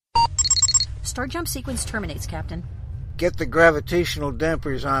Star jump sequence terminates, Captain. Get the gravitational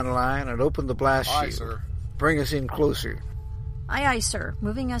dampers online and open the blast shield. Aye, sir. Bring us in closer. Aye, aye, sir.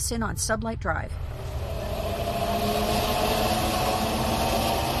 Moving us in on sublight drive.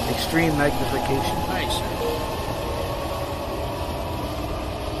 Extreme magnification. Aye, sir.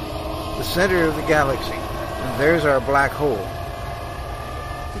 The center of the galaxy. And there's our black hole.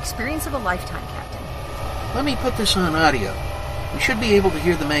 The experience of a lifetime, Captain. Let me put this on audio. We should be able to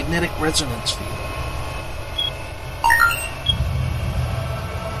hear the magnetic resonance field.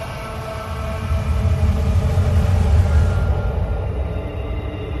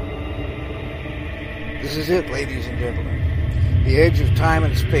 This is it, ladies and gentlemen. The edge of time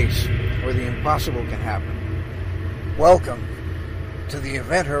and space, where the impossible can happen. Welcome to the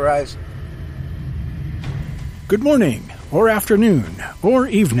event horizon. Good morning, or afternoon, or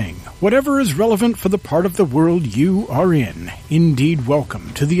evening, whatever is relevant for the part of the world you are in. Indeed,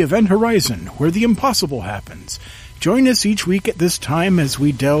 welcome to the event horizon, where the impossible happens. Join us each week at this time as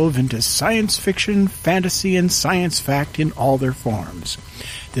we delve into science fiction, fantasy, and science fact in all their forms.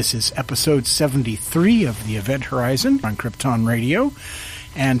 This is episode 73 of the Event Horizon on Krypton Radio,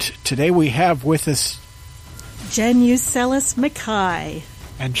 and today we have with us Jen Usellis-Mackay.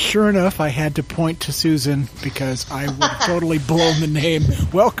 And sure enough, I had to point to Susan because I would have totally blown the name.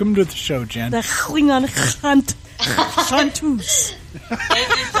 Welcome to the show, Jen. The Klingon chanteuse. Thank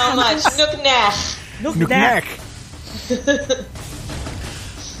you so much. Nuknak.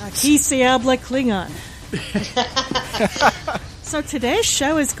 Aquí se habla Klingon. So today's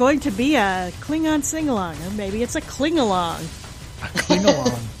show is going to be a Klingon sing-along, or maybe it's a Kling-along. A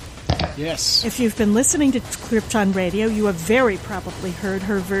Kling-along. Yes. If you've been listening to Krypton Radio, you have very probably heard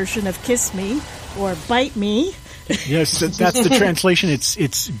her version of Kiss Me or Bite Me. Yes, that's the translation.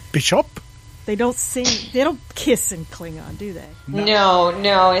 It's Bishop. They don't kiss in Klingon, do they?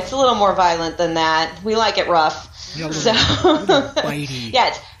 No, it's a little more violent than that. We like it rough. Yeah, bitey. Yeah,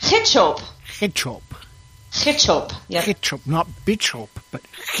 it's Hitchop. Yep. Hitchop, not Bishop, but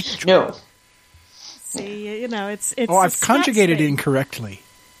Hitchop. No. See, it's. Oh, I've conjugated it incorrectly.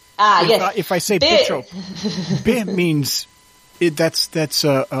 Yes. If I say Bishop, B means that's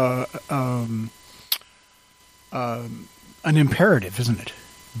an imperative, isn't it?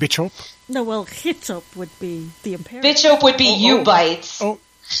 Bishop. No, well, Hitchop would be the imperative. Bishop would be you bite. Oh,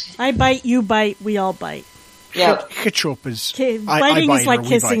 I bite, you bite, we all bite. Yep. Hitchop is biting I is like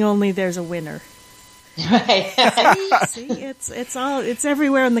kissing, bite. only there's a winner. Right. See, it's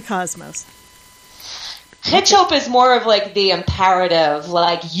everywhere in the cosmos. Hitchop is more of like the imperative,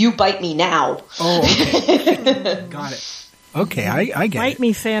 like you bite me now. Oh, okay. Got it. Okay, I get Bite it.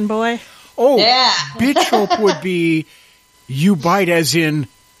 me, fanboy. Oh, yeah. Bishop would be you bite as in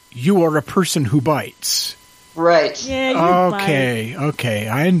you are a person who bites. Right. Yeah, you bite. Okay.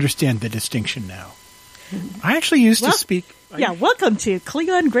 I understand the distinction now. I actually used to speak... Yeah, welcome to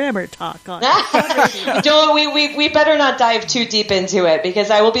Klingon Grammar Talk. On we better not dive too deep into it, because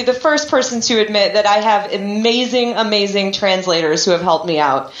I will be the first person to admit that I have amazing translators who have helped me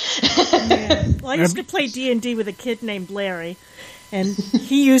out. Yeah. Well, I used to play D&D with a kid named Larry, and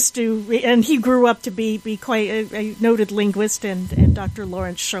he grew up to be quite a noted linguist, and Dr.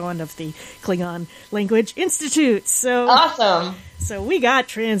 Lawrence Schoen of the Klingon Language Institute. So awesome. So we got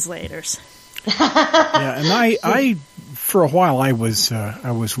translators. Yeah, and I for a while I was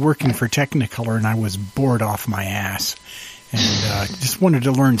working for Technicolor, and I was bored off my ass, and just wanted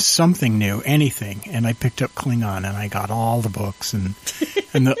to learn something new, anything. And I picked up Klingon, and I got all the books and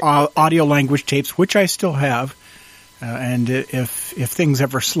the audio language tapes, which I still have. And if things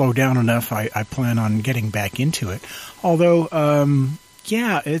ever slow down enough, I plan on getting back into it. Although,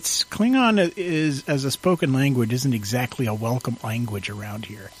 it's Klingon is as a spoken language isn't exactly a welcome language around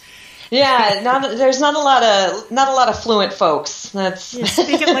here. Yeah, there's not a lot of fluent folks. That's you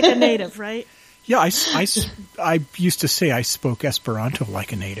speak it like a native, right? Yeah, I used to say I spoke Esperanto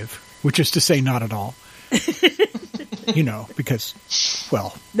like a native, which is to say not at all. Because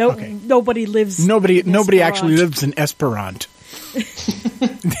nobody lives. Nobody actually lives in Esperanto.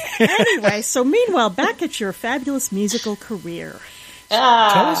 Anyway, so meanwhile, back at your fabulous musical career.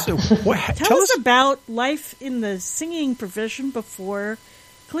 Tell us about life in the singing profession before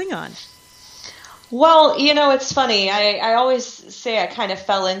Klingon. Well, it's funny. I always say I kind of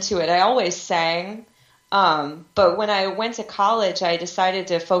fell into it. I always sang. But when I went to college, I decided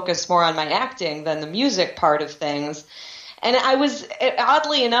to focus more on my acting than the music part of things. And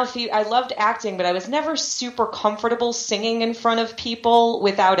oddly enough, I loved acting, but I was never super comfortable singing in front of people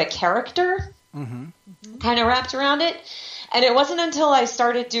without a character kind of wrapped around it. And it wasn't until I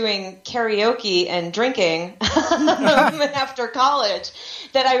started doing karaoke and drinking after college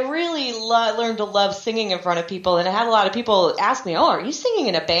that I really learned to love singing in front of people. And I had a lot of people ask me, "Oh, are you singing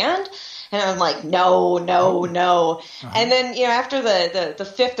in a band?" And I'm like, no. And then, after the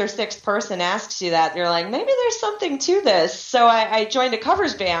fifth or sixth person asks you that, you're like, maybe there's something to this. So I joined a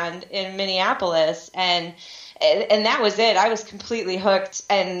covers band in Minneapolis, and that was it. I was completely hooked,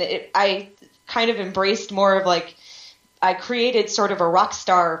 and I kind of embraced more of like, I created sort of a rock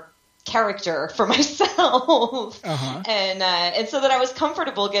star character for myself, and so that I was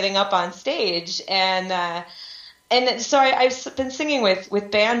comfortable getting up on stage, and so I've been singing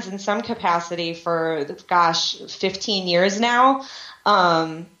with bands in some capacity for 15 years now.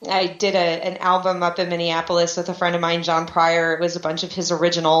 I did an album up in Minneapolis with a friend of mine, John Pryor. It was a bunch of his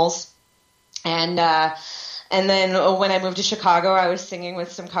originals, and then when I moved to Chicago, I was singing with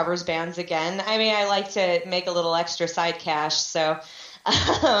some covers bands again. I mean, I like to make a little extra side cash, so.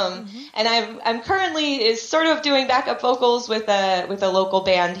 And I'm currently sort of doing backup vocals with a local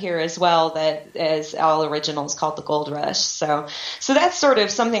band here as well that is all originals called the Gold Rush. So that's sort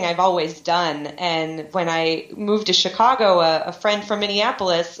of something I've always done. And when I moved to Chicago, a friend from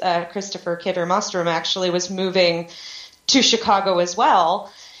Minneapolis, Christopher Kidder Mostrom, actually was moving to Chicago as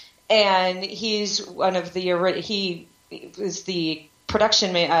well. And he was the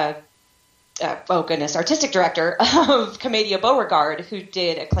production artistic director of Commedia Beauregard, who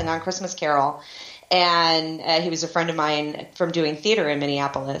did A Klingon Christmas Carol. And he was a friend of mine from doing theater in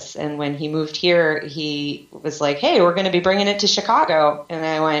Minneapolis. And when he moved here, he was like, "Hey, we're going to be bringing it to Chicago." And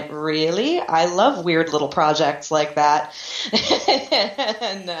I went, "Really? I love weird little projects like that."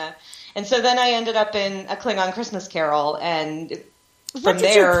 and so then I ended up in A Klingon Christmas Carol. And from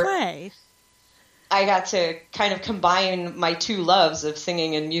there, you play? I got to kind of combine my two loves of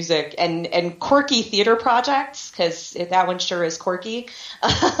singing and music and quirky theater projects, because that one sure is quirky.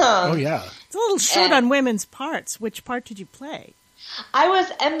 Oh, yeah. It's a little short on women's parts. Which part did you play? I was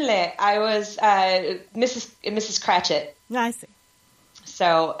Emle. I was Mrs. Cratchit. I see.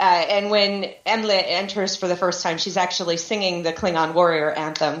 So, and when Emle enters for the first time, she's actually singing the Klingon warrior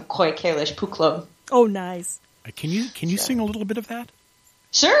anthem, Koi Kalish Puklon. Oh, nice. Can you sing a little bit of that?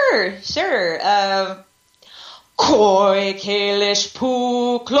 Sure. Koi kelish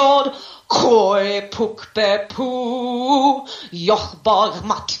pu klod, koi pukbe pu, yochbog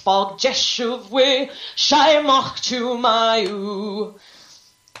matbog jeshuvwe, shaimach tu mayu.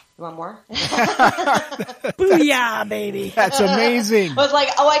 You want more? Booyah, baby. That's amazing. I was like,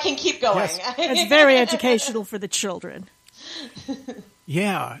 I can keep going. Yes. It's very educational for the children.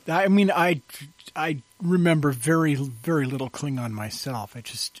 Yeah. I mean, I remember very, very little Klingon myself. I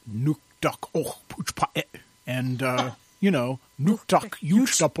just nuk duk oh puchpa and nuk duk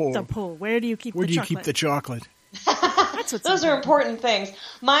yuchtapo. Where do you keep the chocolate? That's what's Those are important things.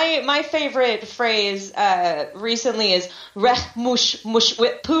 My favorite phrase recently is reh mush mush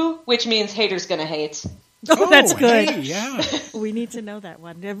whip poo, which means haters gonna hate. Oh, that's good. Hey, yeah. We need to know that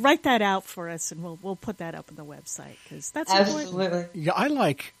one. Write that out for us, and we'll put that up on the website, because that's absolutely important. Yeah, I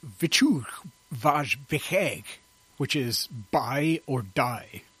like vichu vaj becheg, which is buy or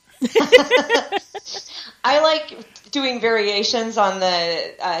die. I like doing variations on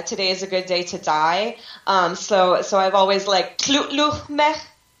the today is a good day to die. So I've always liked tlutluch mech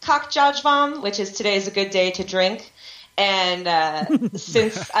kak jajvam, which is today is a good day to drink. And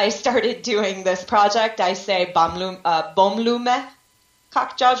since I started doing this project, I say bomlume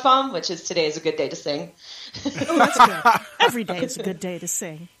kak jajvam, which is today is a good day to sing. Oh, that's good. Every day is a good day to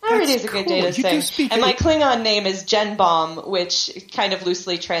sing. Every day is a good day to sing. And my Klingon name is Jen Bomb, which kind of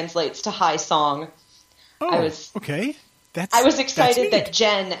loosely translates to high song. Oh, okay. I was excited that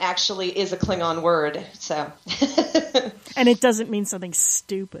Jen actually is a Klingon word, so. And it doesn't mean something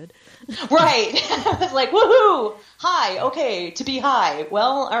stupid. Right. I was like, woohoo! High, okay, to be high.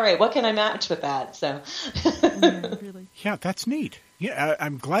 Well, all right, what can I match with that? So. Yeah, really. Yeah, that's neat. Yeah,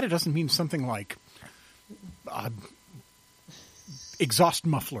 I'm glad it doesn't mean something like exhaust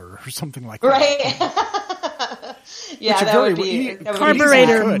muffler or something like that. Right. Yeah, that would be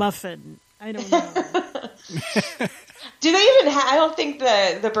carburetor muffin. I don't know. Do they even I don't think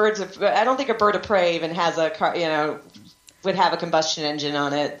I don't think a bird of prey even has would have a combustion engine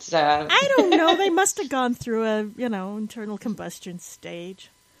on it. So. I don't know. They must have gone through a, internal combustion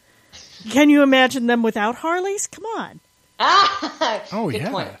stage. Can you imagine them without Harleys? Come on. Oh, good yeah.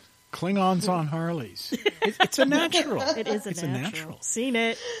 point. Klingons on Harleys. It's a natural. It is a natural. Seen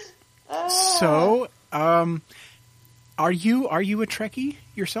it. So, are you a Trekkie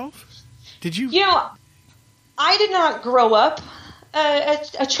yourself? Did you? I did not grow up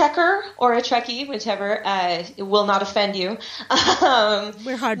a Trekker or a Trekkie, whichever, it will not offend you.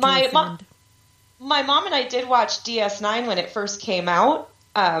 We're hard to offend. My mom and I did watch DS9 when it first came out.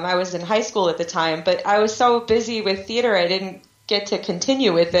 I was in high school at the time, but I was so busy with theater I didn't get to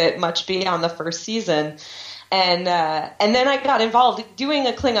continue with it much beyond the first season. And then I got involved doing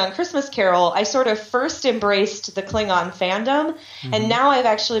a Klingon Christmas Carol. I sort of first embraced the Klingon fandom, and now I've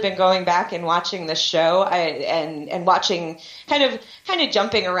actually been going back and watching the show and watching kind of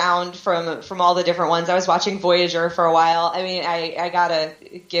jumping around from all the different ones. I was watching Voyager for a while. I mean, I gotta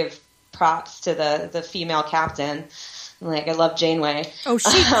give props to the female captain. Like, I love Janeway. Oh,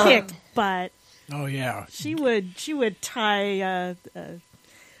 she kicked butt. Oh yeah, she would tie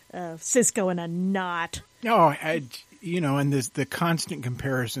Cisco in a knot. Oh, and there's the constant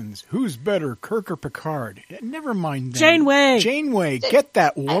comparisons. Who's better, Kirk or Picard? Never mind that. Janeway, get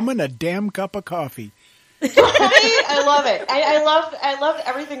that woman a damn cup of coffee. Right? I love it. I love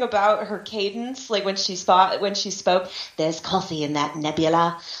everything about her cadence. Like when she spoke, there's coffee in that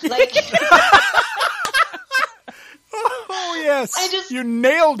nebula. Like, oh yes, you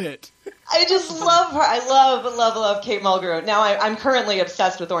nailed it. I just love her. I love Kate Mulgrew. Now I'm currently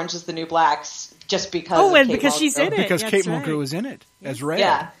obsessed with Orange is the New Black just because. Oh, and Kate because Mulgrew. she's in it. Because That's Kate right. Mulgrew is in it as Rey.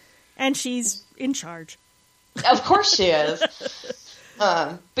 Yeah, and she's in charge. Of course she is.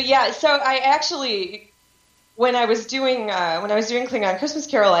 But yeah, so I actually, when I was doing Klingon Christmas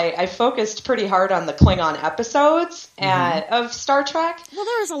Carol, I focused pretty hard on the Klingon episodes of Star Trek. Well,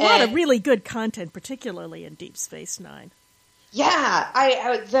 there was a lot of really good content, particularly in Deep Space Nine. Yeah,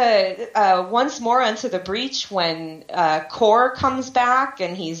 the Once More Onto the Breach, when Kor comes back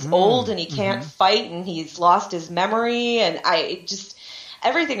and he's old and he can't fight and he's lost his memory, and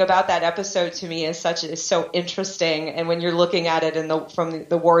everything about that episode to me is so interesting. And when you're looking at it from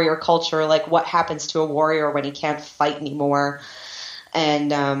the warrior culture, like what happens to a warrior when he can't fight anymore,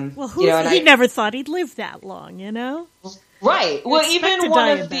 and he never thought he'd live that long, you know? Right. Well, even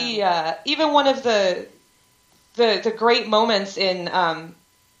one of the great moments in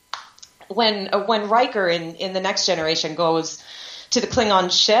when Riker in the Next Generation goes to the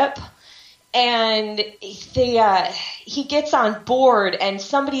Klingon ship, and he gets on board, and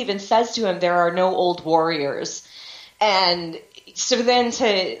somebody even says to him, "There are no old warriors," and so then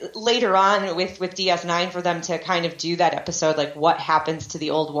to later on with DS9 for them to kind of do that episode, like what happens to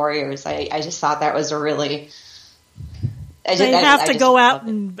the old warriors, I just thought that was a really. They have to go out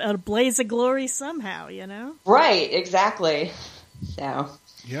in a blaze of glory somehow, you know? Right, exactly. So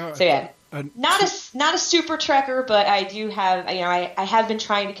yeah. Not a super trekker, but I do have, I have been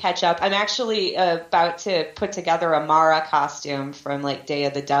trying to catch up. I'm actually about to put together a Mara costume from like Day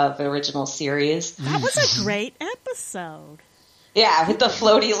of the Dove original series. That was a great episode. Yeah, with the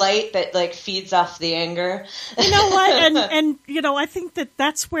floaty light that like feeds off the anger. You know what? And I think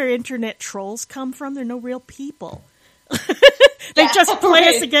that's where internet trolls come from. They're no real people. They just play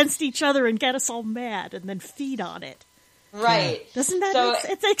us against each other and get us all mad and then feed on it. Right. Doesn't that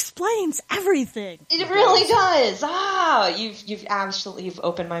it explains everyeverything. It really does. Ah, you've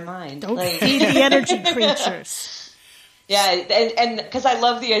opened my mind. Don't feed the energy creatures. Yeah, and because I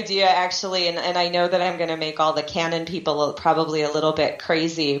love the idea actually, and I know that I'm going to make all the canon people probably a little bit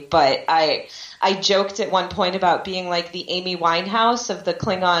crazy, but I joked at one point about being like the Amy Winehouse of the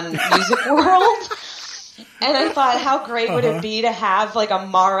Klingon music world. And I thought, how great would it be to have like a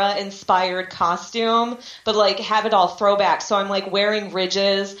Mara-inspired costume, but like have it all throwback. So I'm like wearing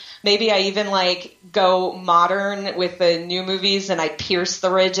ridges. Maybe I even like go modern with the new movies and I pierce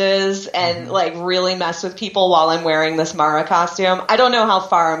the ridges and like really mess with people while I'm wearing this Mara costume. I don't know how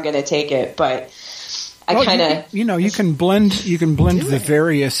far I'm going to take it, but I kind of you can blend the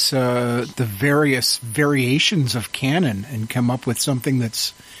various variations of canon and come up with something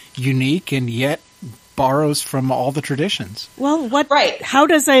that's unique and yet borrows from all the traditions. Well, Right. How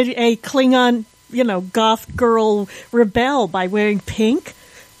does a Klingon, goth girl rebel? By wearing pink?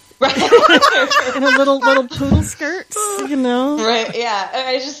 Right. In a little poodle skirts, Right, yeah.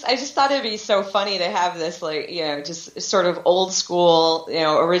 I just thought it'd be so funny to have this like, just sort of old school,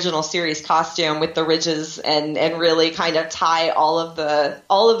 original series costume with the ridges and really kind of tie all of the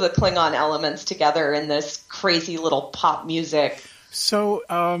Klingon elements together in this crazy little pop music. So,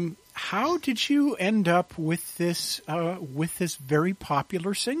 how did you end up with this very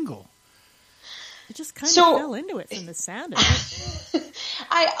popular single? I just kind of fell into it from the sound of it.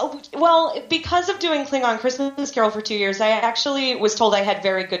 Because of doing Klingon Christmas Carol for 2 years, I actually was told I had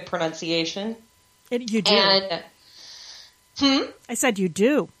very good pronunciation. You do. And, I said you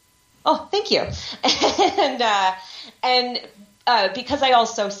do. Oh, thank you. And because I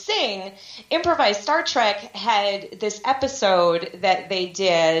also sing, Improvised Star Trek had this episode that they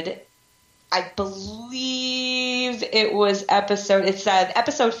did. I believe it said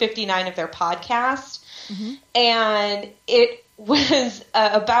episode 59 of their podcast. Mm-hmm. And it was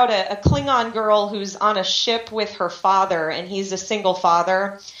about a Klingon girl who's on a ship with her father, and he's a single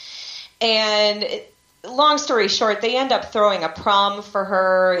father. And long story short, they end up throwing a prom for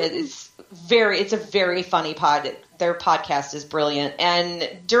her. It's a very funny pod. Their podcast is brilliant. And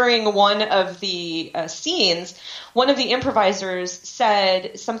during one of the scenes, one of the improvisers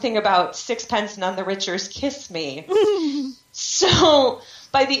said something about sixpence none the richer's kiss me. So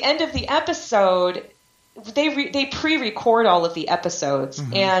by the end of the episode, they pre-record all of the episodes.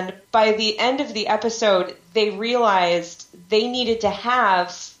 Mm-hmm. And by the end of the episode, they realized they needed to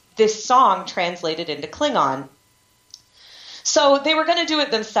have this song translated into Klingon. So they were going to do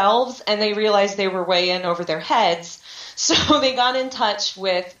it themselves, and they realized they were way in over their heads. So they got in touch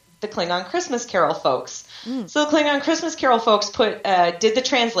with the Klingon Christmas Carol folks. So the Klingon Christmas Carol folks did the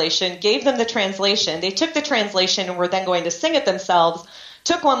translation, gave them the translation. They took the translation and were then going to sing it themselves,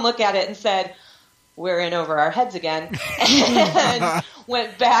 took one look at it and said, we're in over our heads again, and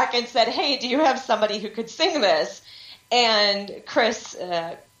went back and said, hey, do you have somebody who could sing this? And Chris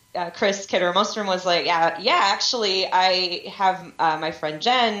Kidder-Mostrom was like, yeah, actually, I have my friend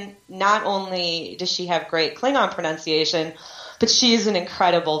Jen. Not only does she have great Klingon pronunciation, but she's an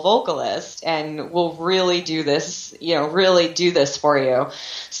incredible vocalist and will really do this for you.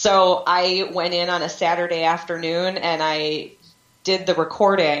 So I went in on a Saturday afternoon and I did the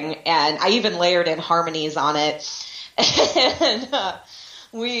recording, and I even layered in harmonies on it. And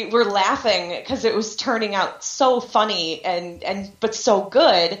we were laughing because it was turning out so funny but so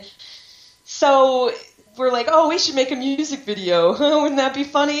good. So we're like, oh, we should make a music video. Wouldn't that be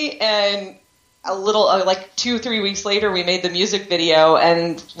funny? And a little, 2-3 weeks later, we made the music video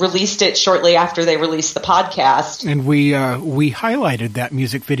and released it shortly after they released the podcast. And we highlighted that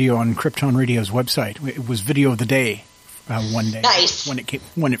music video on Krypton Radio's website. It was video of the day one day. Nice.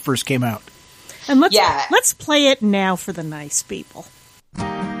 When it first came out. And let's play it now for the nice people.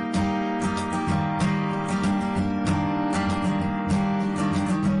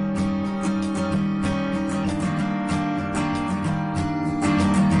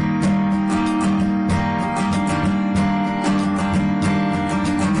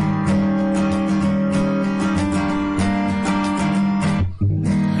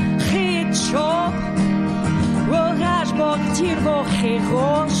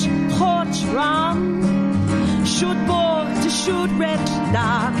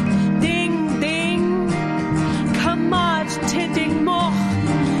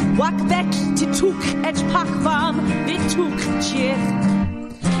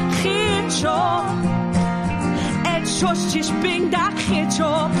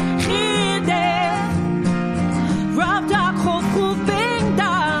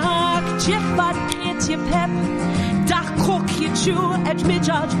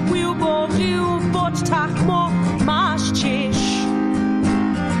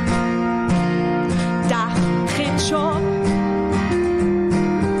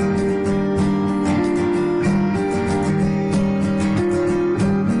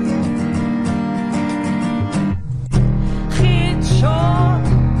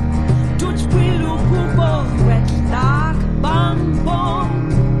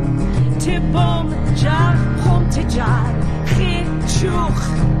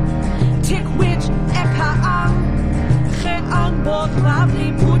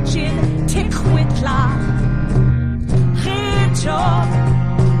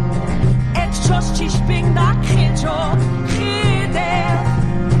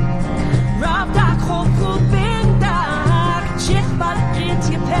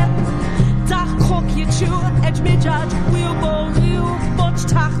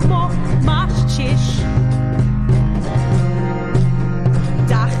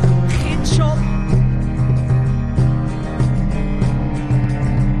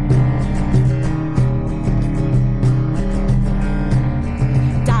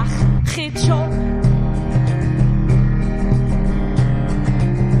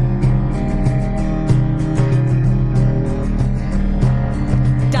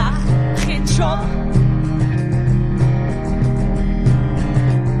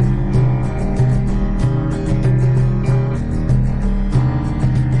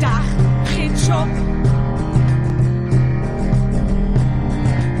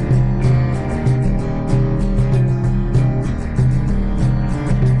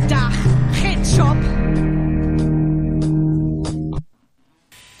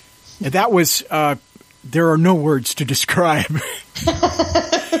 there are no words to describe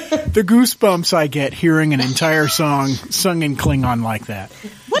the goosebumps I get hearing an entire song sung in Klingon like that.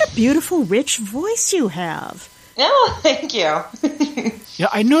 What a beautiful, rich voice you have. Oh, thank you. Yeah,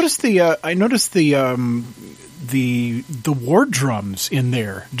 I noticed the war drums in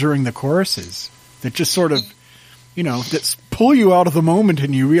there during the choruses that just sort of, that pull you out of the moment,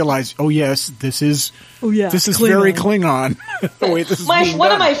 and you realize, oh yes, this is Klingon. Very Klingon. The way this is being one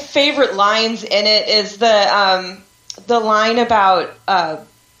done. of my favorite lines in it is the line about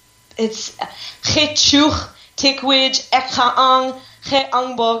it's Chechuch Tikwij Ekhaang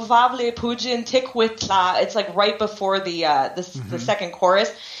Cheangbog Vavle Pujin Tikwitla. It's like right before the second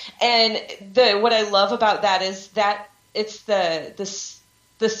chorus, and what I love about that is that it's the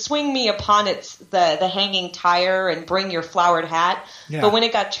swing me upon it's the hanging tire and bring your flowered hat. Yeah. But when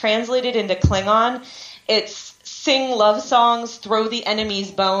it got translated into Klingon, it's sing love songs, throw the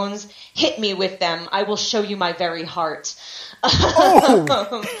enemy's bones, hit me with them, I will show you my very heart.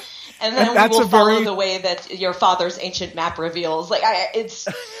 Oh. And then we will follow the way that your father's ancient map reveals. Like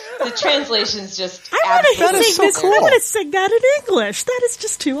the translation's just I want to so cool. I want to sing that in English. That is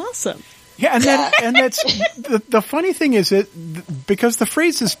just too awesome. Yeah, and that's the funny thing is that because the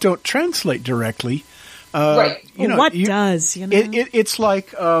phrases don't translate directly, right? Does? It's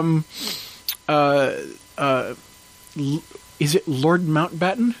like, is it Lord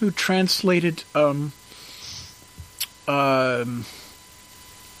Mountbatten who translated?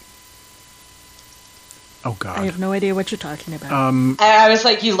 Oh God! I have no idea what you're talking about. I was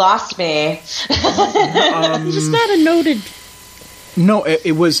like, you lost me. He's not a noted. No,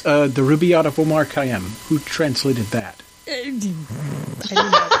 it was the Rubaiyat of Omar Khayyam who translated that. I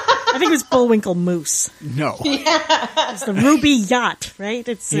think it was Bullwinkle Moose. No, it's the Rubaiyat, right?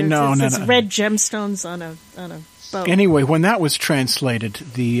 It's red gemstones on a boat. Anyway, when that was translated,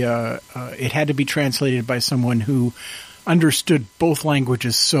 it had to be translated by someone who understood both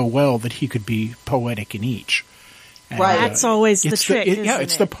languages so well that he could be poetic in each. And, right, that's always the trick.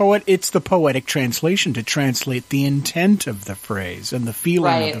 It's the poetic translation to translate the intent of the phrase and the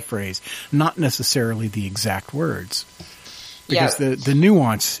feeling of the phrase, not necessarily the exact words, because the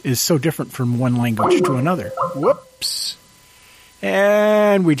nuance is so different from one language to another. Whoops,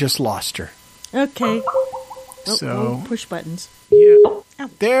 and we just lost her. Okay, so push buttons. Yeah,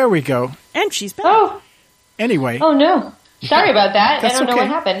 there we go, and she's back. Oh. Anyway. Oh, no. Sorry about that. I don't know okay. what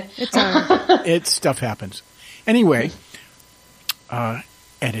happened. It's all right. Stuff happens. Anyway,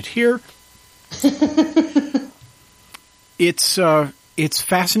 edit here. It's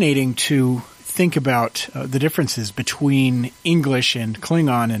fascinating to think about the differences between English and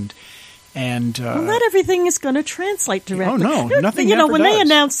Klingon and not everything is going to translate directly. Oh no, nothing. When they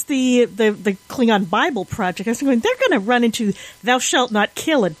announced the Klingon Bible project, I was going, they're going to run into "Thou shalt not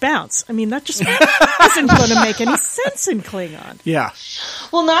kill" at bounce. I mean, that just isn't going to make any sense in Klingon. Yeah.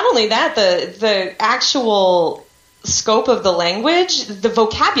 Well, not only that, the actual scope of the language, the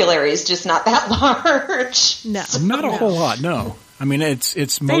vocabulary is just not that large. No, not a whole lot. No. I mean, it's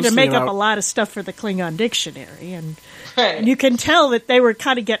mostly they had to make about... up a lot of stuff for the Klingon dictionary, and you can tell that they were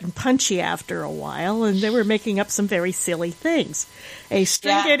kind of getting punchy after a while, and they were making up some very silly things. A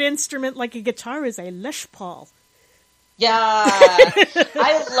stringed instrument like a guitar is a leshpal. Yeah,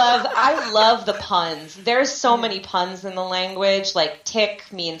 I love the puns. There's so many puns in the language. Like tick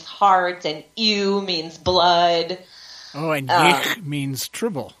means heart, and ew means blood. Oh, and yich means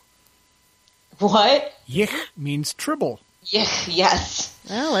tribble. What? Yich means tribble. Yes.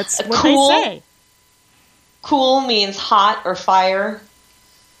 Well, that's what they say. Cool means hot or fire.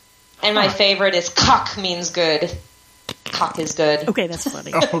 And my favorite is cock means good. Cock is good. Okay, that's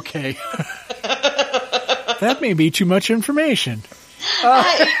funny. Okay. That may be too much information.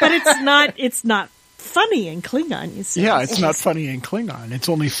 But it's not funny in Klingon, you see. Yeah, it's not funny in Klingon. It's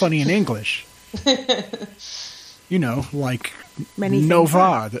only funny in English. Like many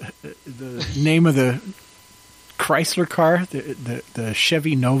Nova, the name of the Chrysler car, the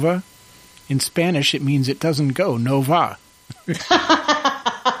Chevy Nova. In Spanish, it means it doesn't go. Nova.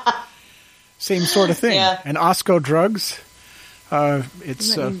 Same sort of thing. Yeah. And Osco drugs,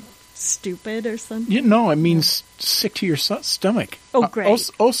 it's... stupid or something? No, it means sick to your stomach. Oh, great.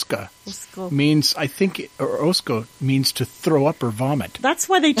 Oska means, I think, or Osko means to throw up or vomit. That's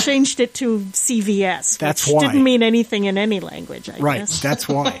why they changed it to CVS. That's which why. Didn't mean anything in any language, I guess. Right, that's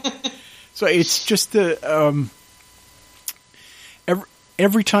why. So it's just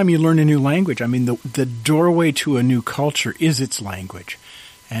every time you learn a new language, I mean, the doorway to a new culture is its language.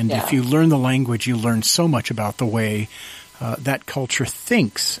 And if you learn the language, you learn so much about the way that culture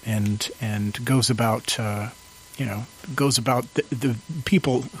thinks and goes about goes about the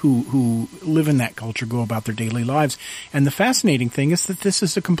people who live in that culture go about their daily lives. And the fascinating thing is that this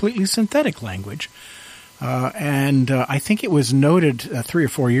is a completely synthetic language. And I think it was noted 3 or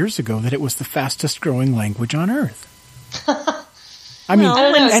 4 years ago that it was the fastest growing language on Earth. I mean, I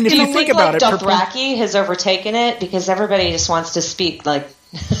don't know. and if you think about it, Dothraki has overtaken it because everybody just wants to speak like.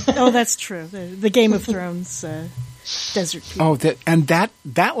 Oh, that's true. The Game of Thrones desert people. Oh,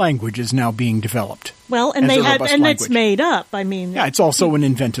 that language is now being developed. Well, and it's made up. I mean, yeah, it's also an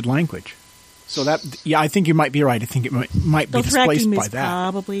invented language. So I think you might be right. I think it might be displaced by that.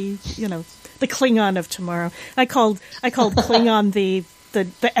 Probably, the Klingon of tomorrow. I called Klingon the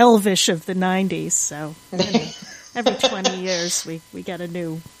Elvish of the 90s. So every 20 years we get a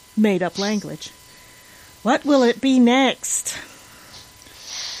new made up language. What will it be next?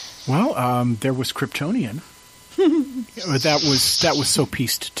 Well, there was Kryptonian. That was so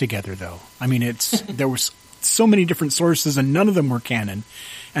pieced together, though. I mean, there was so many different sources, and none of them were canon.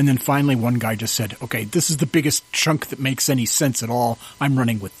 And then finally, one guy just said, "Okay, this is the biggest chunk that makes any sense at all. I'm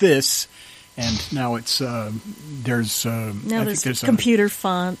running with this." And now there's computer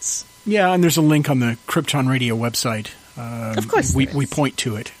fonts. Yeah, and there's a link on the Krypton Radio website. Of course, we point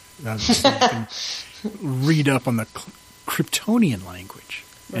to it. So you can read up on the Kryptonian language.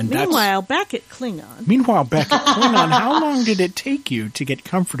 And meanwhile, back at Klingon. How long did it take you to get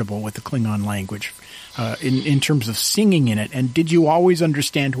comfortable with the Klingon language in terms of singing in it? And did you always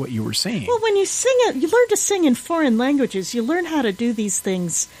understand what you were saying? Well, when you sing it, you learn to sing in foreign languages. You learn how to do these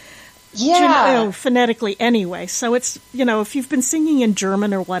things phonetically anyway. So it's, if you've been singing in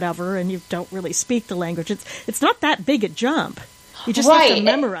German or whatever and you don't really speak the language, it's not that big a jump. You just have to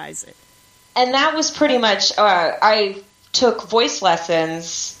memorize it. And that was pretty much, I took voice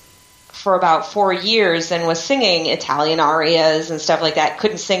lessons for about 4 years and was singing Italian arias and stuff like that.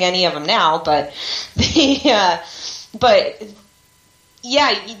 Couldn't sing any of them now, but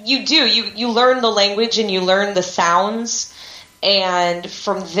you do. You learn the language and you learn the sounds, and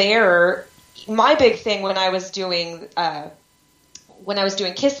from there, my big thing when I was doing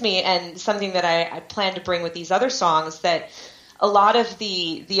Kiss Me, and something that I plan to bring with these other songs, that a lot of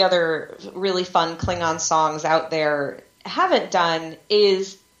the other really fun Klingon songs out there haven't done,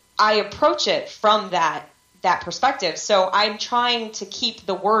 is I approach it from that perspective. So I'm trying to keep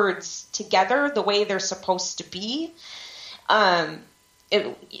the words together the way they're supposed to be, where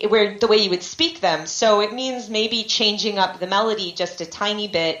the way you would speak them. So it means maybe changing up the melody just a tiny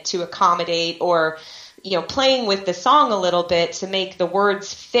bit to accommodate, or playing with the song a little bit to make the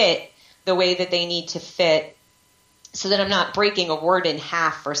words fit the way that they need to fit, so that I'm not breaking a word in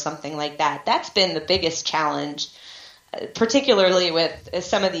half or something like that. That's been the biggest challenge, particularly with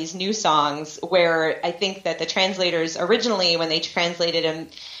some of these new songs, where I think that the translators originally, when they translated them,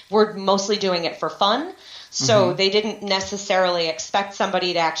 were mostly doing it for fun. So they didn't necessarily expect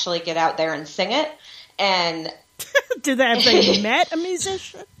somebody to actually get out there and sing it. And did they met a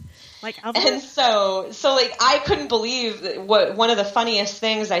musician? And so I couldn't believe what one of the funniest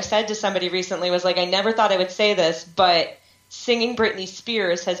things I said to somebody recently was I never thought I would say this, but singing Britney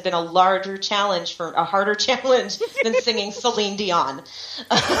Spears has been a harder challenge than singing Celine Dion.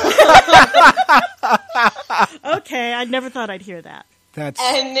 Okay, I never thought I'd hear that.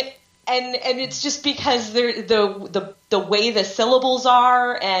 And it's just because the way the syllables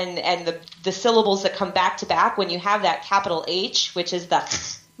are, and the syllables that come back to back when you have that capital H, which is the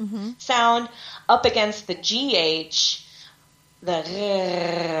sound, up against the GH, that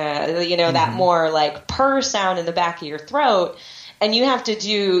more purr sound in the back of your throat, and you have to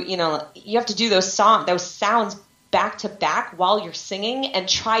do those sounds back to back while you're singing and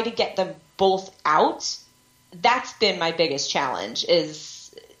try to get them both out. That's been my biggest challenge,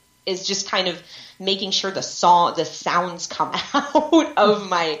 is just kind of making sure the sounds come out of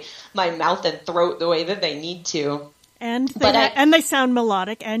my mouth and throat the way that they need to. And they sound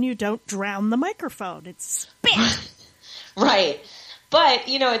melodic, and you don't drown the microphone. It's spit. Right. But,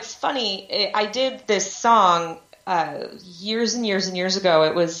 it's funny. I did this song years and years and years ago.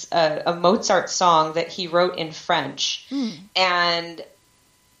 It was a Mozart song that he wrote in French. And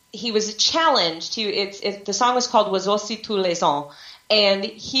he was challenged. The song was called "Was aussi tous les ans." And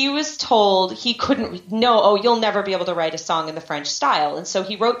he was told he couldn't, you'll never be able to write a song in the French style. And so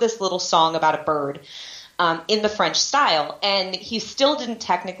he wrote this little song about a bird in the French style. And he still didn't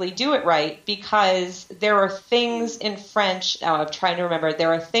technically do it right, because there are things in French, I'm trying to remember,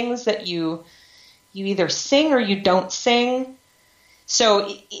 there are things that you either sing or you don't sing.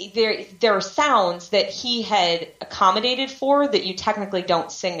 So there are sounds that he had accommodated for that you technically don't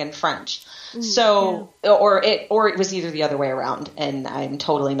sing in French. Or it was either the other way around, and I'm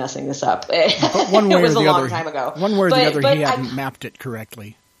totally messing this up. But one way it was or the a long other, time ago. One way or the other, he hadn't mapped it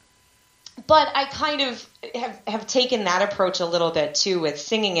correctly. But I kind of have taken that approach a little bit too with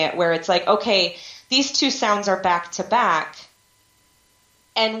singing it, where it's like, okay, these two sounds are back to back.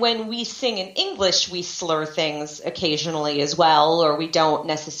 And when we sing in English, we slur things occasionally as well, or we don't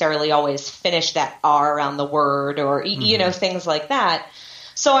necessarily always finish that R on the word, or things like that.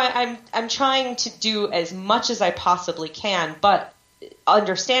 So I'm trying to do as much as I possibly can, but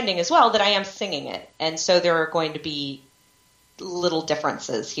understanding as well that I am singing it, and so there are going to be little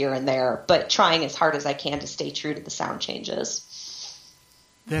differences here and there, but trying as hard as I can to stay true to the sound changes.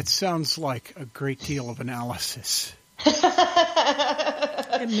 That sounds like a great deal of analysis.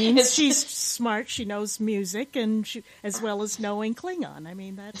 It means she's smart. She knows music, and as well as knowing Klingon. I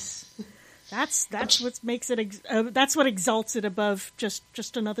mean, that's what makes it. That's what exalts it above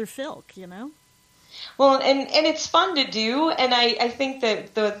just another filk, you know. Well, and it's fun to do, and I think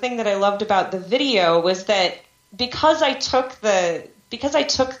that the thing that I loved about the video was that because I took the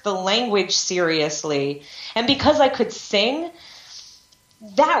language seriously, and because I could sing,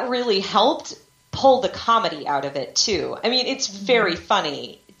 that really helped pull the comedy out of it too. I mean, it's very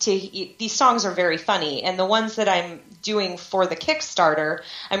funny. These songs are very funny, and the ones that I'm doing for the Kickstarter,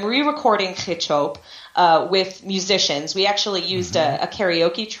 I'm re-recording Chichop with musicians. We actually used a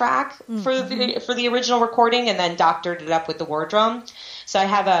karaoke track for the original recording, and then doctored it up with the war drum. So I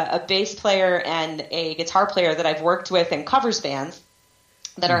have a bass player and a guitar player that I've worked with in covers bands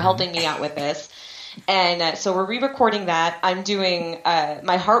that are helping me out with this. And so we're re-recording that. I'm doing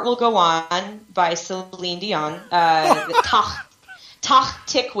My Heart Will Go On by Celine Dion, Tach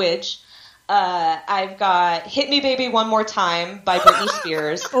Tickwidge. I've got Hit Me Baby One More Time by Britney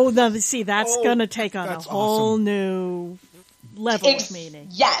Spears. Oh, no, see, that's going to take on a whole new level of meaning.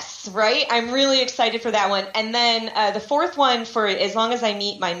 Yes, right? I'm really excited for that one. And then the fourth one, for as long as I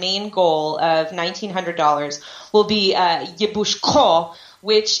meet my main goal of $1,900, will be Yebushko,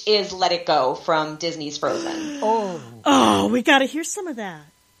 which is Let It Go from Disney's Frozen. Oh, we got to hear some of that.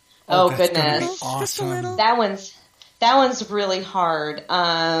 Oh goodness. Awesome. Just a little. That one's really hard.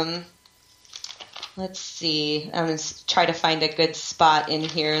 Let's see. I'm going to try to find a good spot in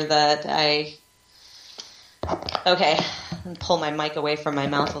here that I... Okay. And pull my mic away from my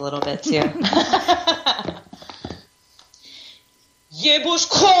mouth a little bit too.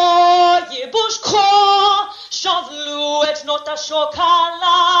 Yebushko, shavlu et nota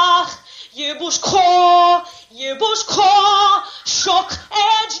shokalach. Yebushko, shok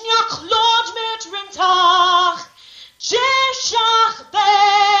ednyak lod mit rintach. Jeshach be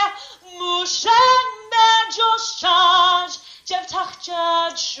mushen be joshaj. Jevtach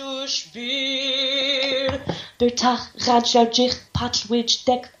jad shushbir. Bertach rajajich patchwich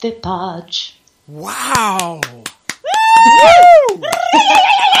dek vipaj. Wow!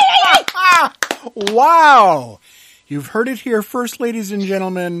 Wow! You've heard it here first, ladies and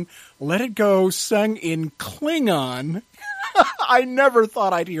gentlemen. Let It Go, sung in Klingon. I never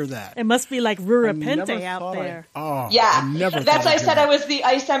thought I'd hear that. It must be like Rurapente out there. Yeah, never. That's why I said I was the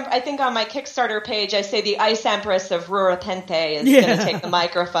ice. I think on my Kickstarter page I say the ice empress of Rurapente is going to take the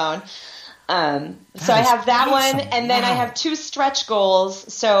microphone. So I have that one, and then I have 2 stretch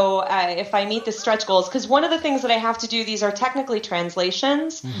goals. So if I meet the stretch goals, because one of the things that I have to do, these are technically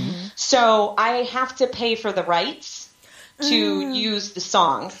translations, so I have to pay for the rights to use the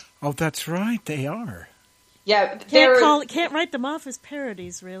songs. Oh, that's right, they are. Yeah, can't write them off as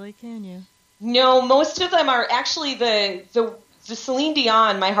parodies, really, can you? No, most of them are actually the Celine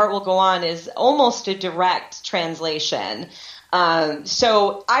Dion, My Heart Will Go On, is almost a direct translation.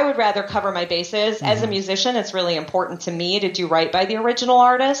 So I would rather cover my bases. As a musician, it's really important to me to do right by the original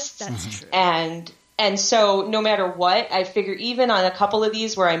artist. That's true. And so no matter what, I figure even on a couple of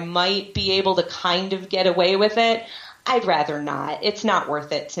these where I might be able to kind of get away with it, I'd rather not. It's not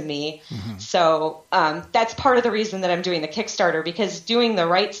worth it to me. So that's part of the reason that I'm doing the Kickstarter, because doing the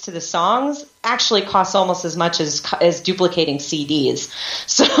rights to the songs actually costs almost as much as duplicating CDs.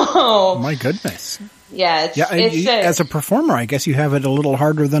 So my goodness. Yeah, as a performer, I guess you have it a little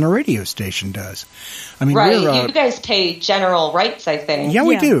harder than a radio station does. I mean, right? You guys pay general rights, I think. Yeah,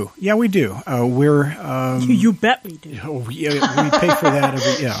 we do. Yeah, we do. You bet we do. Oh, yeah, we pay for that.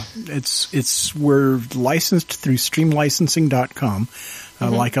 We're licensed through streamlicensing.com,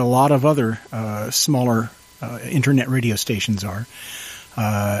 like a lot of other smaller internet radio stations are.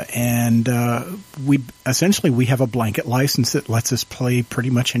 And we have a blanket license that lets us play pretty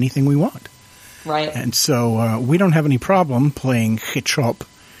much anything we want. Right. And so we don't have any problem playing Hitchhop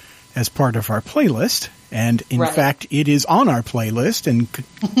as part of our playlist. And in fact, it is on our playlist and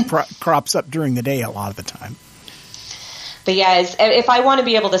crops up during the day a lot of the time. But yeah, if I want to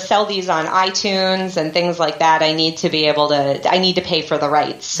be able to sell these on iTunes and things like that, I need to pay for the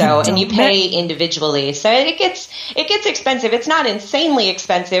rights. So, and you pay individually. So it gets expensive. It's not insanely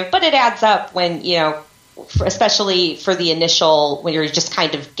expensive, but it adds up when, especially for the initial, when you're just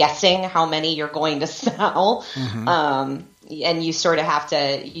kind of guessing how many you're going to sell. Mm-hmm. And you sort of have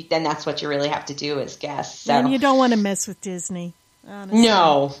to, then that's what you really have to do is guess. So. And you don't want to mess with Disney. Honestly.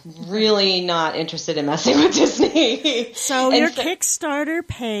 No, really not interested in messing with Disney. So your Kickstarter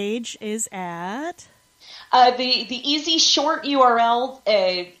page is at? The easy short URL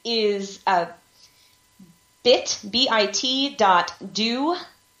is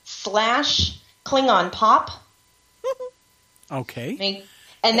bit.do/Klingon pop. Okay.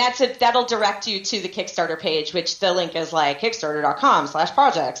 And that'll direct you to the Kickstarter page, which the link is like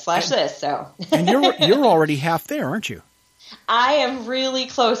kickstarter.com/project/this. So. And you're already half there, aren't you? I am really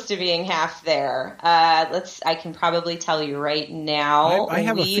close to being half there. I can probably tell you right now. I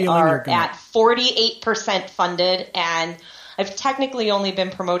have a feeling we are you're gonna... at 48% funded, and I've technically only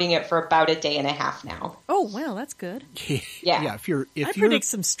been promoting it for about a day and a half now. Oh, well, that's good. Yeah. I predict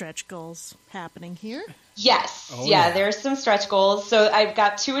some stretch goals happening here. Yes. There's some stretch goals. So I've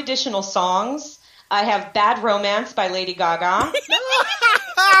got 2 additional songs. I have Bad Romance by Lady Gaga.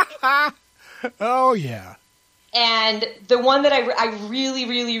 Oh, yeah. And the one that I really,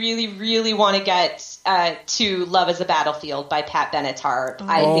 really, really, really want to get to Love is a Battlefield by Pat Benatar.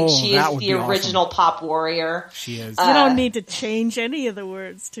 I think she is the original pop warrior. She is. You don't need to change any of the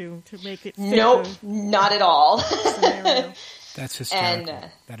words to make it fit. Nope, not at all. That's hysterical.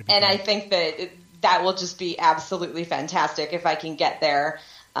 And I think that will just be absolutely fantastic if I can get there.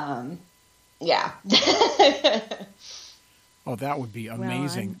 Yeah. Oh, that would be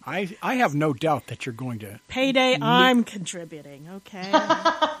amazing. Well, I have no doubt that you're going to... Payday, I'm contributing, okay?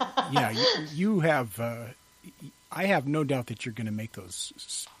 Yeah, you have... I have no doubt that you're going to make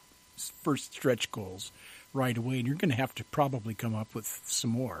those first stretch goals right away, and you're going to have to probably come up with some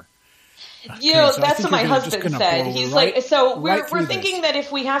more. That's what my husband said. He's like, so we're thinking that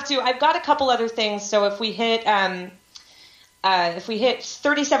if we have to... I've got a couple other things, so if we hit... if we hit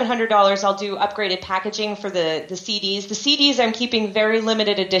 $3,700, I'll do upgraded packaging for the CDs. The CDs I'm keeping very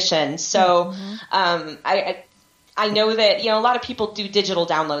limited edition. So I know that a lot of people do digital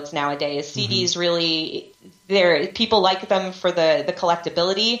downloads nowadays. CDs really, people like them for the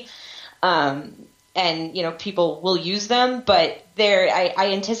collectability, and people will use them. But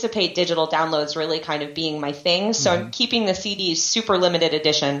I anticipate digital downloads really kind of being my thing. So I'm keeping the CDs super limited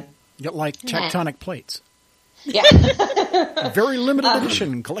edition. Like tectonic plates. Yeah. Very limited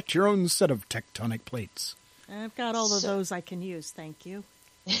edition. Collect your own set of tectonic plates. I've got all of those I can use, thank you.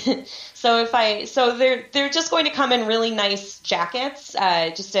 So they're just going to come in really nice jackets,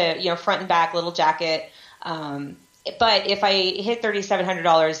 just a front and back little jacket. But if I hit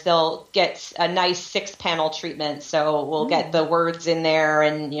 $3,700, they'll get a nice 6-panel treatment. So we'll get the words in there,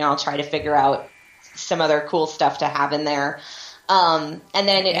 and I'll try to figure out some other cool stuff to have in there. And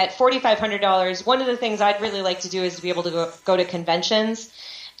then at $4,500, one of the things I'd really like to do is to be able to go to conventions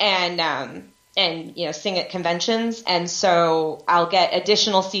and sing at conventions. And so I'll get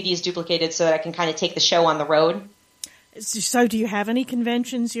additional CDs duplicated so that I can kind of take the show on the road. So do you have any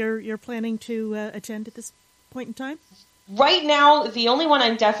conventions you're planning to attend at this point in time? Right now, the only one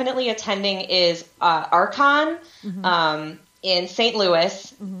I'm definitely attending is Archon. In St.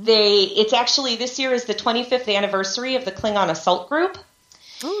 Louis. It's actually, this year is the 25th anniversary of the Klingon Assault Group.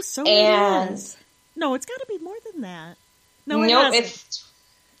 Oh, so it is. No, it's got to be more than that. No,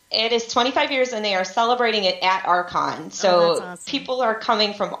 it is 25 years, and they are celebrating it at Archon. So that's awesome. People are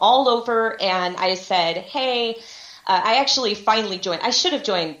coming from all over, and I said, hey, I actually finally joined. I should have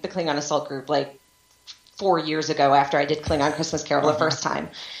joined the Klingon Assault Group like 4 years ago after I did Klingon Christmas Carol the first time.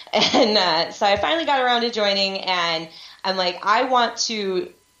 And so I finally got around to joining, and I'm like, I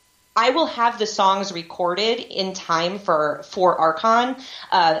will have the songs recorded in time for Archon.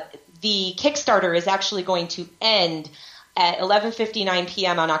 The Kickstarter is actually going to end at 11:59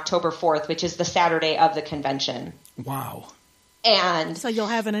 p.m. on October 4th, which is the Saturday of the convention. Wow. And so you'll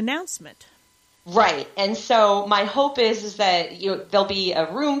have an announcement. Right. And so my hope is that there'll be a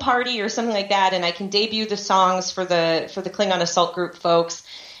room party or something like that, and I can debut the songs for the Klingon Assault Group folks.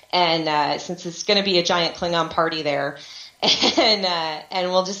 And since it's going to be a giant Klingon party there, and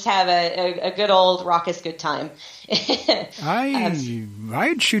we'll just have a good old raucous good time.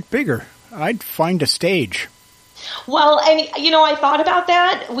 I'd shoot bigger. I'd find a stage. Well, and I thought about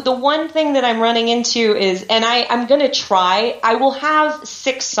that. The one thing that I'm running into is, and I'm going to try, I will have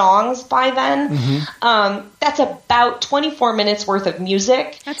 6 songs by then. Mm-hmm. That's about 24 minutes worth of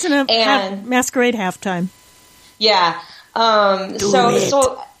music. That's an Masquerade halftime. Yeah.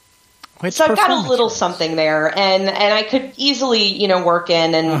 So I've got a little something there, and I could easily, work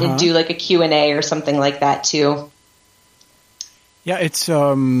in and do like a Q&A or something like that too. Yeah, it's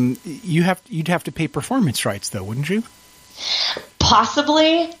you'd have to pay performance rights though, wouldn't you?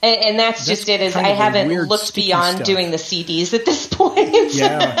 Possibly, and that's just it. Is I haven't looked beyond stuff. Doing the CDs at this point.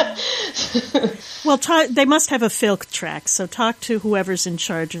 Yeah. Well, they must have a filk track, so talk to whoever's in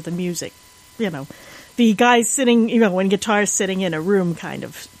charge of the music. The guy sitting, when guitar's sitting in a room, kind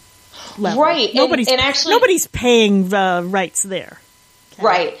of level. Right. Nobody's paying rights there. Okay.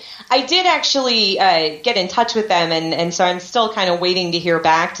 Right. I did actually get in touch with them, and so I'm still kind of waiting to hear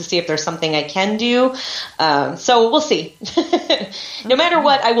back to see if there's something I can do. So we'll see. No matter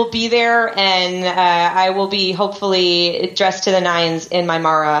what, I will be there, and I will be hopefully dressed to the nines in my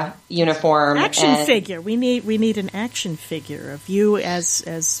Mara uniform. Action figure. We need an action figure of you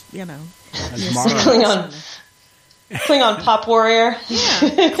as Mara. Klingon Pop Warrior. Yeah.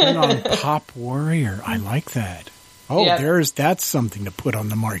 Klingon Pop Warrior. I like that. Oh, yep. That's something to put on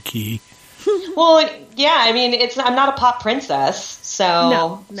the marquee. Well, yeah, I mean, I'm not a pop princess,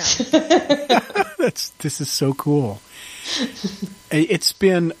 so no. This is so cool. It's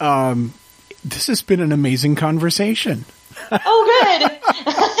been this has been an amazing conversation. Oh, good.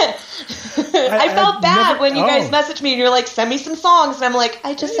 I felt bad when you guys messaged me and you're like, send me some songs. And I'm like,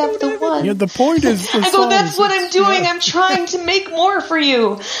 I just have the one. Yeah, the point is the I go, that's what I'm doing. Yeah. I'm trying to make more for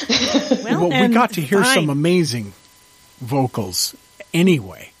you. Well, we got to hear some amazing vocals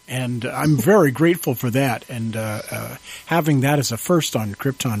anyway. And I'm very grateful for that. And having that as a first on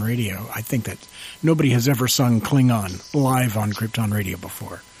Krypton Radio, I think that nobody has ever sung Klingon live on Krypton Radio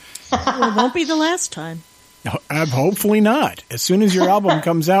before. Well, it won't be the last time. No, hopefully not. As soon as your album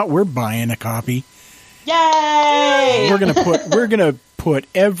comes out, we're buying a copy. Yay! We're gonna put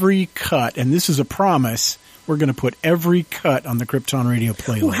every cut, and this is a promise. We're gonna put every cut on the Krypton Radio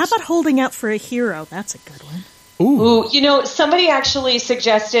playlist. Ooh, how about Holding Out for a Hero? That's a good one. Ooh, somebody actually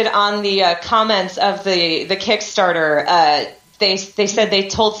suggested on the comments of the Kickstarter. They said they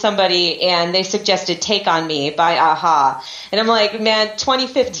told somebody and they suggested "Take on Me" by Aha, and I'm like, man,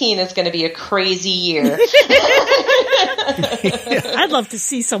 2015 is going to be a crazy year. I'd love to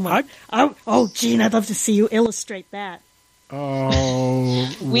see someone. Gene, I'd love to see you illustrate that.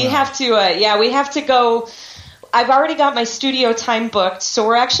 Oh, we have to. We have to go. I've already got my studio time booked, so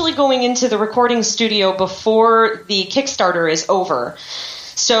we're actually going into the recording studio before the Kickstarter is over.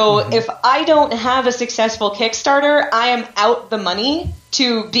 So if I don't have a successful Kickstarter, I am out the money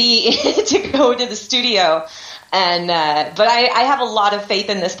to go to the studio. And but I have a lot of faith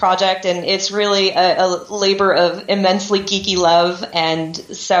in this project, and it's really a labor of immensely geeky love. And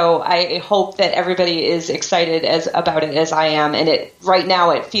so I hope that everybody is excited about it as I am. And right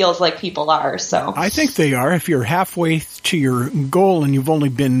now it feels like people are. So I think they are. If you're halfway to your goal and you've only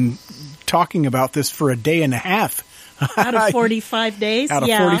been talking about this for a day and a half. Out of 45 days? Out of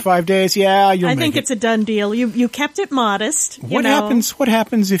 45 days, yeah. I think it's a done deal. You kept it modest. What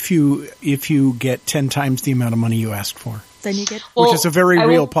happens if you get 10 times the amount of money you asked for? Then you get... Which is a very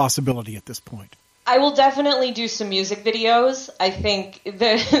real possibility at this point. I will definitely do some music videos. I think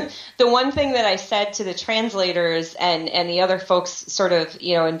the one thing that I said to the translators and the other folks sort of,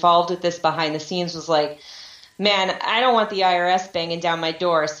 involved with this behind the scenes was like, man, I don't want the IRS banging down my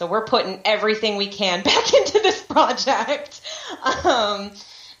door, so we're putting everything we can back into this project.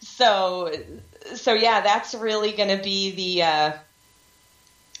 So yeah, that's really going to be the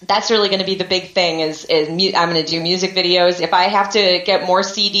big thing. Is I'm going to do music videos. If I have to get more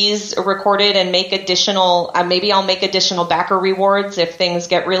CDs recorded and make additional, maybe I'll make additional backer rewards if things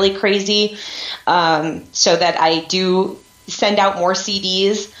get really crazy, so that I do send out more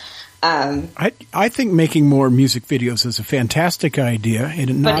CDs. I think making more music videos is a fantastic idea. I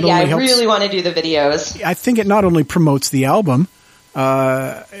really want to do the videos. I think it not only promotes the album,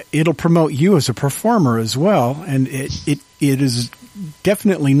 it'll promote you as a performer as well, and it is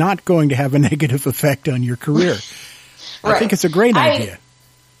definitely not going to have a negative effect on your career. Right. I think it's a great idea.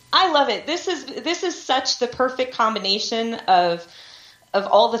 I love it. This is such the perfect combination of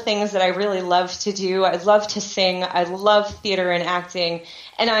all the things that I really love to do. I love to sing. I love theater and acting.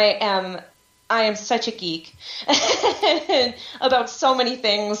 And I am such a geek about so many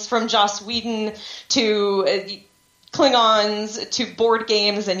things, from Joss Whedon to Klingons to board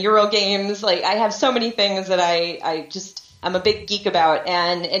games and Euro games. Like, I have so many things that I just I'm a big geek about,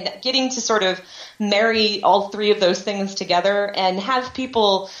 and getting to sort of marry all three of those things together and have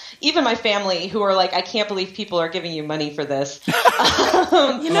people, even my family, who are like, I can't believe people are giving you money for this. You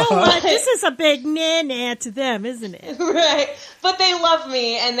know what? This is a big nah to them, isn't it? Right. But they love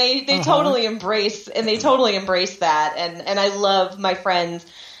me, and they totally embrace that. And I love my friends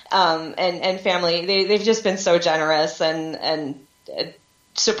and family. They've just been so generous and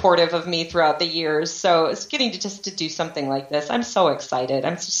supportive of me throughout the years. So it's getting to do something like this. I'm so excited.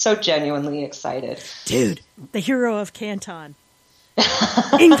 I'm so genuinely excited. Dude, the hero of Canton.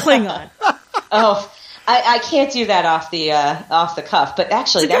 In Klingon. Oh, I can't do that off the cuff, but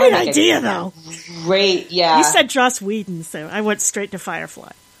actually it's a great idea, though. Great, yeah. You said Joss Whedon, so I went straight to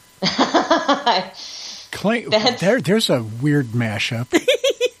Firefly. There's a weird mashup.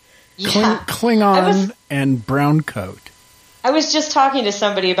 Klingon and brown coat. I was just talking to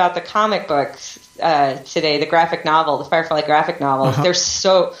somebody about the comic books today, the graphic novel, the Firefly graphic novel. Uh-huh.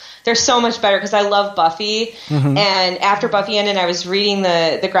 They're so much better because I love Buffy. Mm-hmm. And after Buffy ended, I was reading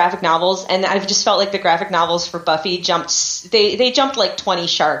the graphic novels, and I just felt like the graphic novels for Buffy jumped. They jumped like 20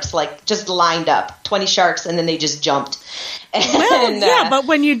 sharks, like just lined up 20 sharks, and then they just jumped. But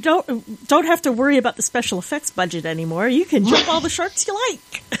when you don't have to worry about the special effects budget anymore, you can jump all the sharks you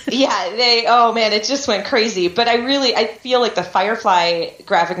like. It just went crazy. But I feel like the Firefly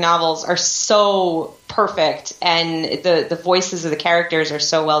graphic novels are so perfect, and the voices of the characters are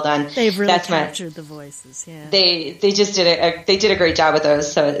so well done. They've really captured the voices. Yeah, they just did a great job with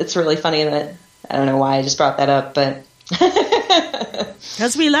those. So it's really funny that I don't know why I just brought that up, but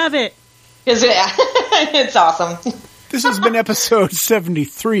because we love it. It's awesome. This has been episode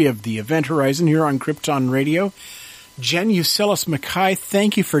 73 of the Event Horizon here on Krypton Radio. Jen Usellis-Mackay,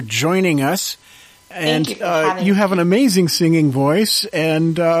 thank you for joining us. And you have an amazing singing voice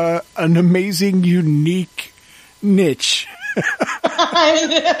and an amazing, unique niche.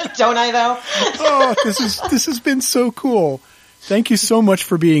 Don't I, though? Oh, this has been so cool. Thank you so much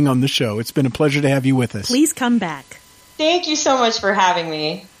for being on the show. It's been a pleasure to have you with us. Please come back. Thank you so much for having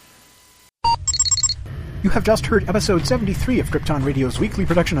me. You have just heard episode 73 of Krypton Radio's weekly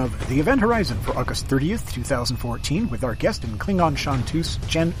production of The Event Horizon for August 30th, 2014, with our guest and Klingon chanteuse,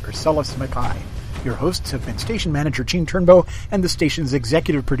 Jen Usellis-Mackay. Your hosts have been station manager Gene Turnbow and the station's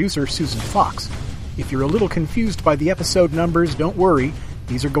executive producer, Susan Fox. If you're a little confused by the episode numbers, don't worry.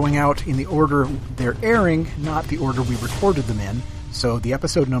 These are going out in the order they're airing, not the order we recorded them in, so the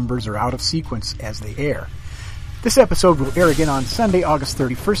episode numbers are out of sequence as they air. This episode will air again on Sunday, August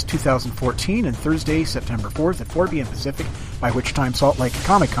 31st, 2014, and Thursday, September 4th at 4 p.m. Pacific, by which time Salt Lake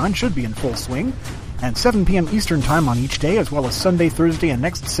Comic-Con should be in full swing, and 7 p.m. Eastern Time on each day, as well as Sunday, Thursday, and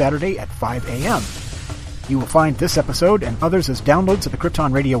next Saturday at 5 a.m. You will find this episode and others as downloads at the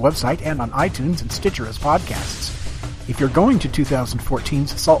Krypton Radio website and on iTunes and Stitcher as podcasts. If you're going to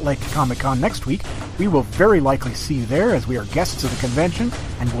 2014's Salt Lake Comic-Con next week, we will very likely see you there as we are guests of the convention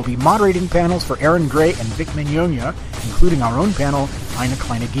and will be moderating panels for Aaron Gray and Vic Mignogna, including our own panel, Eine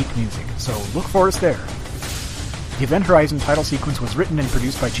Kleine Geek Music. So look for us there. The Event Horizon title sequence was written and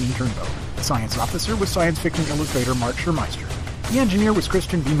produced by Gene Turnbow. The science officer was science fiction illustrator Mark Schurmeister. The engineer was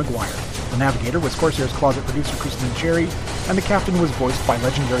Christian B. McGuire. The navigator was Corsair's Closet producer Christine Cherry, and the captain was voiced by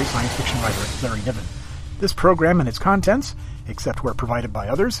legendary science fiction writer Larry Niven. This program and its contents, except where provided by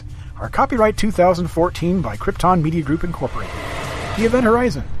others, are copyright 2014 by Krypton Media Group Incorporated. The Event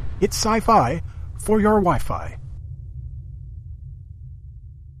Horizon. It's sci-fi for your Wi-Fi.